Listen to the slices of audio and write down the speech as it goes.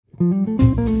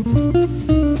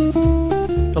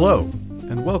Hello,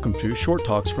 and welcome to Short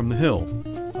Talks from the Hill,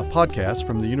 a podcast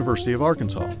from the University of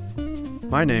Arkansas.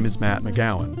 My name is Matt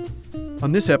McGowan.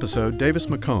 On this episode, Davis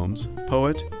McCombs,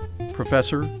 poet,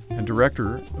 professor, and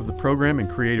director of the Program in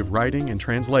Creative Writing and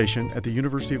Translation at the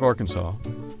University of Arkansas,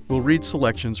 will read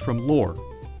selections from Lore,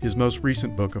 his most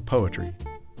recent book of poetry.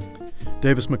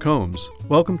 Davis McCombs,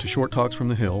 welcome to Short Talks from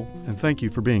the Hill, and thank you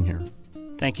for being here.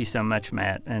 Thank you so much,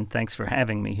 Matt, and thanks for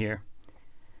having me here.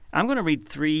 I'm going to read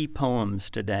 3 poems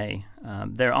today.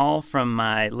 They're all from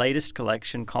my latest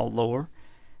collection called Lore.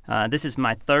 This is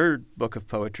my 3rd book of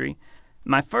poetry.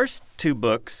 My first 2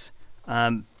 books,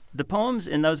 the poems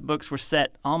in those books were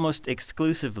set almost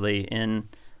exclusively in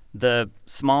the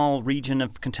small region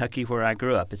of Kentucky where I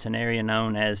grew up. It's an area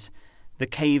known as the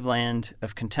Cave Land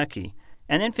of Kentucky.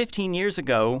 And then 15 years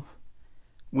ago,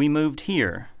 we moved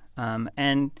here,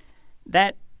 and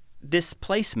that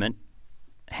displacement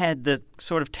had the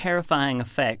sort of terrifying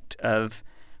effect of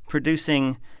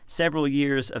producing several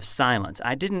years of silence.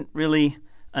 I didn't really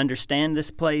understand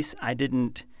this place. I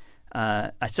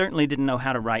certainly didn't know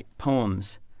how to write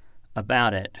poems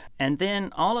about it. And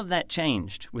then all of that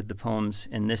changed with the poems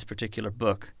in this particular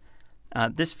book.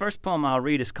 This first poem I'll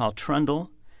read is called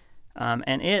Trundle,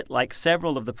 and it, like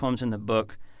several of the poems in the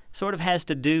book, sort of has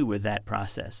to do with that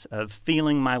process of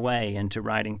feeling my way into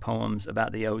writing poems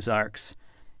about the Ozarks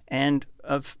and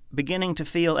of beginning to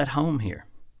feel at home here.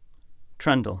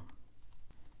 Trundle.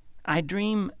 I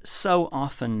dream so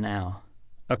often now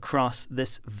across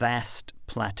this vast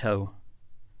plateau,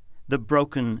 the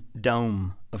broken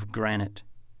dome of granite.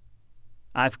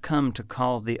 I've come to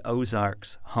call the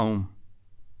Ozarks home.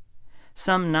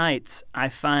 Some nights I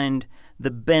find the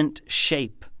bent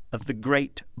shape of the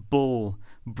great bull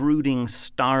brooding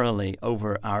starrily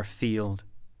over our field,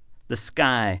 the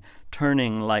sky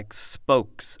turning like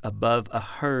spokes above a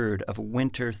herd of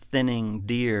winter-thinning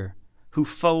deer who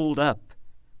fold up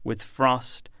with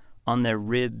frost on their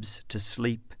ribs to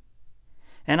sleep.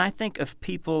 And I think of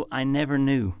people I never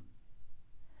knew.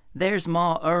 There's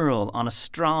Ma Earl on a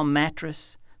straw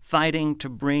mattress fighting to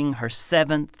bring her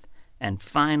 7th and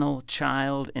final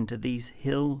child into these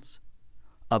hills,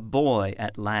 a boy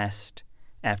at last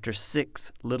after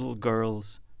 6 little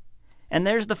girls. And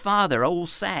there's the father, old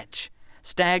Satch,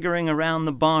 staggering around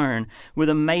the barn with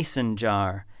a mason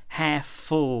jar half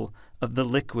full of the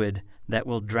liquid that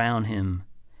will drown him,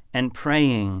 and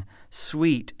praying,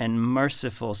 sweet and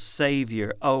merciful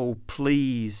Savior, oh,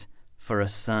 please, for a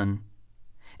son.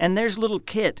 And there's little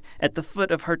Kit at the foot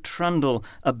of her trundle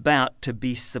about to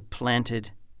be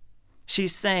supplanted.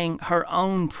 She's saying her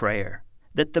own prayer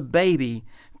that the baby,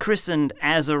 christened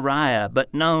Azariah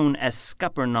but known as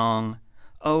Scuppernong,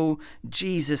 oh,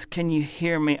 Jesus, can you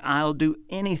hear me? I'll do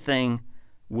anything,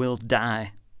 will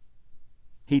die.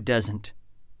 He doesn't.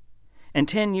 And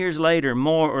 10 years later,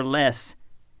 more or less,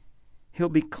 he'll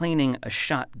be cleaning a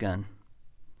shotgun.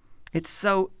 It's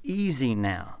so easy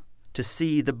now to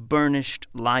see the burnished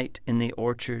light in the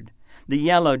orchard, the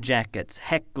yellow jackets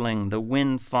heckling the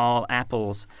windfall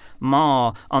apples,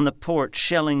 Ma on the porch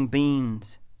shelling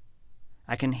beans.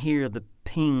 I can hear the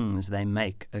pings they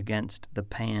make against the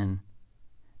pan.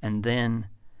 And then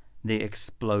the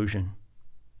explosion.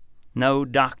 No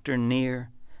doctor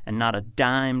near, and not a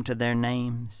dime to their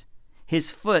names.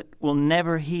 His foot will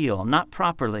never heal, not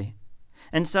properly.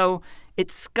 And so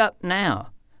it's Scup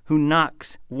now who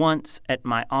knocks once at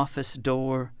my office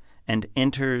door and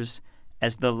enters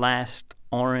as the last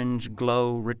orange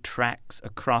glow retracts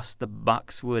across the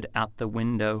boxwood out the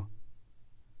window.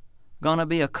 Gonna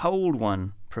be a cold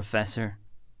one, Professor,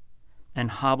 and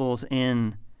hobbles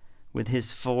in with his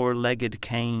 4-legged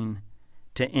cane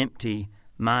to empty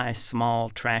my small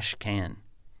trash can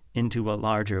into a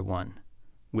larger one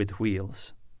with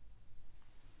wheels.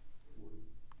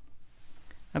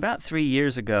 About 3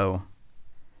 years ago,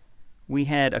 we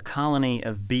had a colony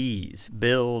of bees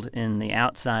build in the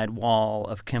outside wall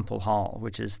of Kemple Hall,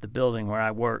 which is the building where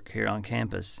I work here on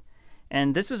campus.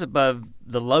 And this was above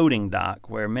the loading dock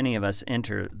where many of us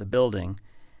enter the building.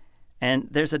 And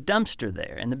there's a dumpster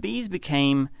there, and the bees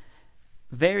became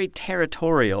very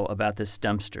territorial about this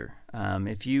dumpster.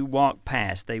 If you walk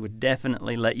past, they would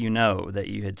definitely let you know that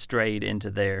you had strayed into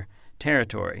their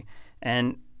territory.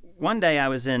 And one day I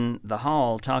was in the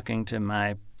hall talking to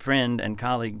my friend and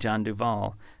colleague John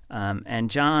Duvall, and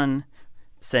John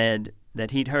said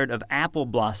that he'd heard of apple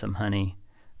blossom honey,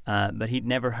 but he'd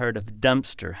never heard of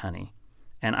dumpster honey.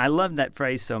 And I loved that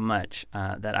phrase so much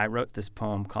that I wrote this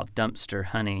poem called Dumpster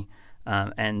Honey,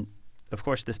 and of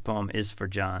course this poem is for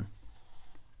John.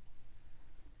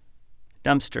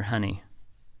 Dumpster honey.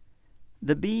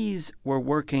 The bees were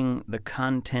working the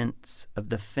contents of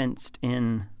the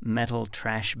fenced-in metal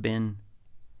trash bin,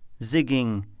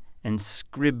 zigging and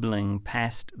scribbling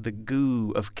past the goo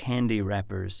of candy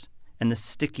wrappers and the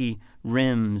sticky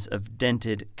rims of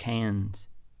dented cans,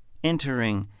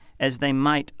 entering, as they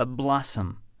might a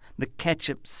blossom, the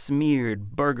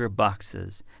ketchup-smeared burger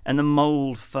boxes and the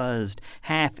mold-fuzzed,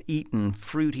 half-eaten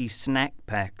fruity snack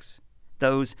packs,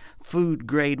 those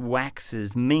food-grade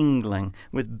waxes mingling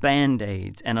with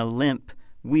Band-Aids and a limp,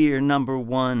 Weir No.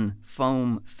 1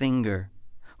 foam finger,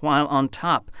 while on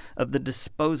top of the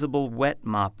disposable wet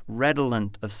mop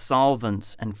redolent of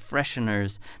solvents and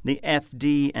fresheners, the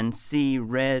FD&C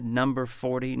red No.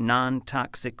 40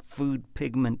 non-toxic food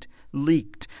pigment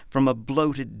leaked from a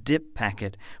bloated dip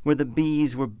packet where the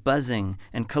bees were buzzing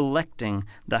and collecting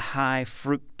the high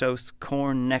fructose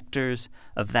corn nectars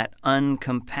of that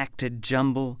uncompacted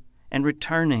jumble and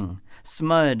returning,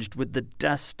 smudged with the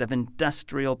dust of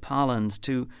industrial pollens,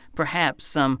 to perhaps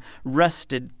some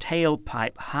rusted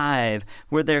tailpipe hive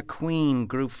where their queen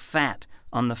grew fat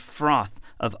on the froth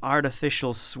of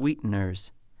artificial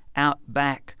sweeteners, out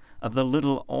back of the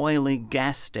little oily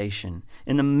gas station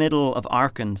in the middle of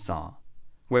Arkansas,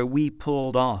 where we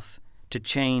pulled off to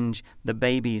change the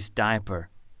baby's diaper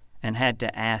and had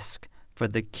to ask for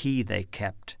the key they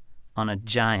kept on a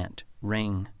giant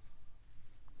ring.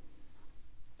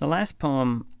 The last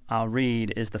poem I'll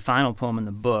read is the final poem in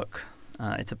the book.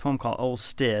 It's a poem called Old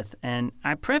Stith, and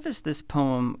I preface this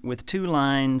poem with 2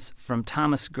 lines from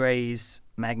Thomas Gray's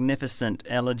magnificent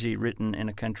elegy written in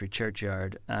a country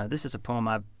churchyard. This is a poem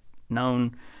I've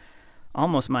known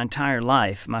almost my entire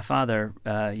life. My father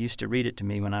used to read it to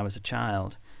me when I was a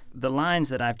child. The lines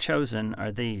that I've chosen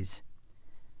are these.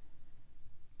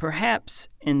 Perhaps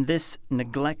in this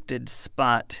neglected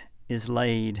spot is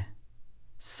laid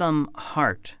some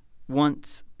heart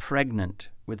once pregnant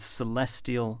with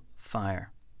celestial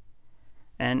fire.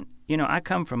 And, I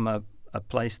come from a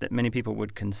place that many people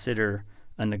would consider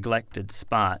a neglected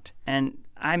spot. And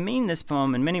I mean this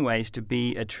poem in many ways to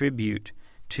be a tribute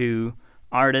to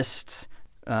artists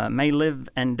may live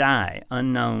and die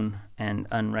unknown and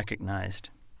unrecognized.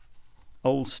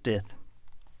 Old Stith.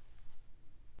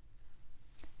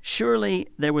 Surely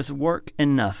there was work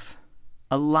enough,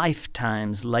 a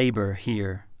lifetime's labor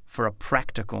here for a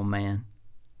practical man.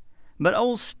 But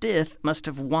old Stith must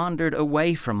have wandered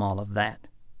away from all of that.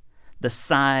 The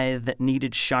scythe that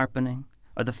needed sharpening,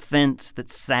 or the fence that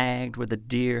sagged where the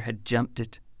deer had jumped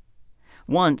it.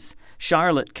 Once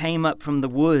Charlotte came up from the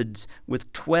woods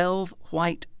with 12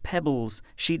 white pebbles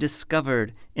she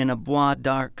discovered in a bois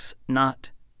d'arc's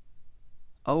knot.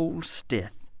 Old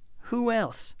Stith, who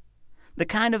else? The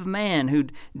kind of man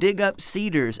who'd dig up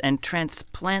cedars and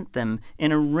transplant them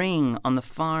in a ring on the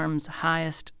farm's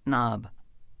highest knob.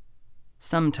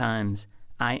 Sometimes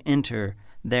I enter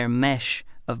their mesh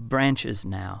of branches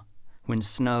now, when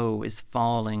snow is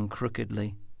falling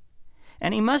crookedly.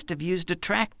 And he must have used a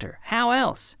tractor, how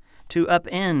else, to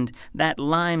upend that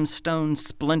limestone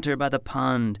splinter by the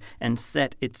pond and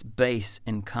set its base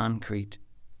in concrete.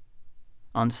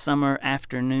 On summer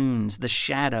afternoons, the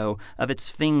shadow of its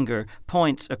finger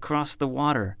points across the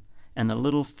water, and the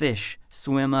little fish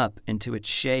swim up into its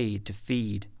shade to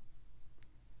feed.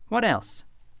 What else?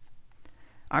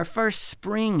 Our first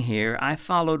spring here, I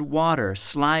followed water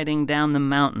sliding down the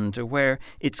mountain to where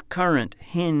its current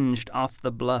hinged off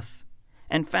the bluff,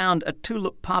 and found a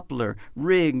tulip poplar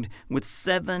rigged with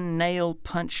 7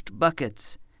 nail-punched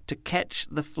buckets to catch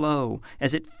the flow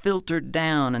as it filtered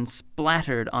down and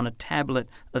splattered on a tablet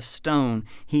of stone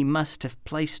he must have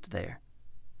placed there.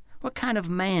 What kind of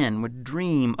man would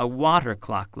dream a water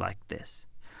clock like this?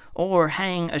 Or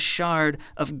hang a shard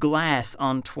of glass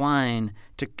on twine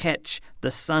to catch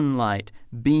the sunlight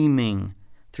beaming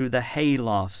through the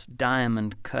hayloft's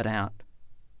diamond cutout?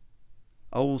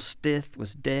 Old Stith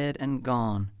was dead and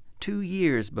gone 2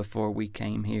 years before we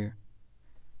came here.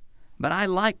 But I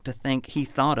like to think he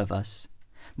thought of us,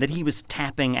 that he was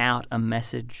tapping out a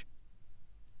message.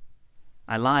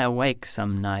 I lie awake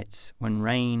some nights when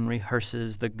rain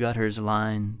rehearses the gutter's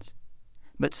lines,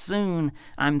 but soon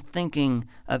I'm thinking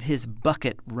of his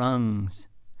bucket rungs,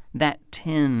 that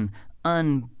tin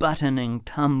unbuttoning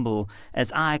tumble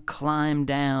as I climb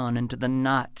down into the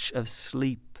notch of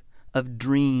sleep, of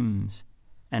dreams,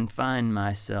 and find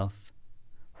myself,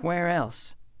 where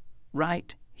else?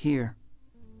 Right here.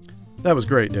 That was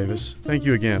great, Davis. Thank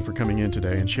you again for coming in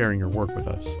today and sharing your work with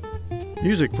us.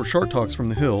 Music for Short Talks from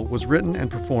the Hill was written and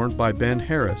performed by Ben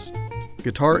Harris,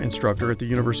 guitar instructor at the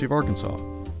University of Arkansas.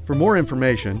 For more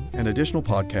information and additional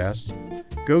podcasts,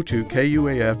 go to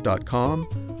kuaf.com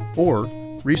or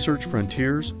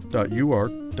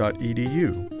researchfrontiers.uark.edu.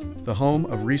 the home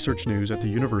of research news at the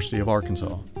University of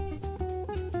Arkansas.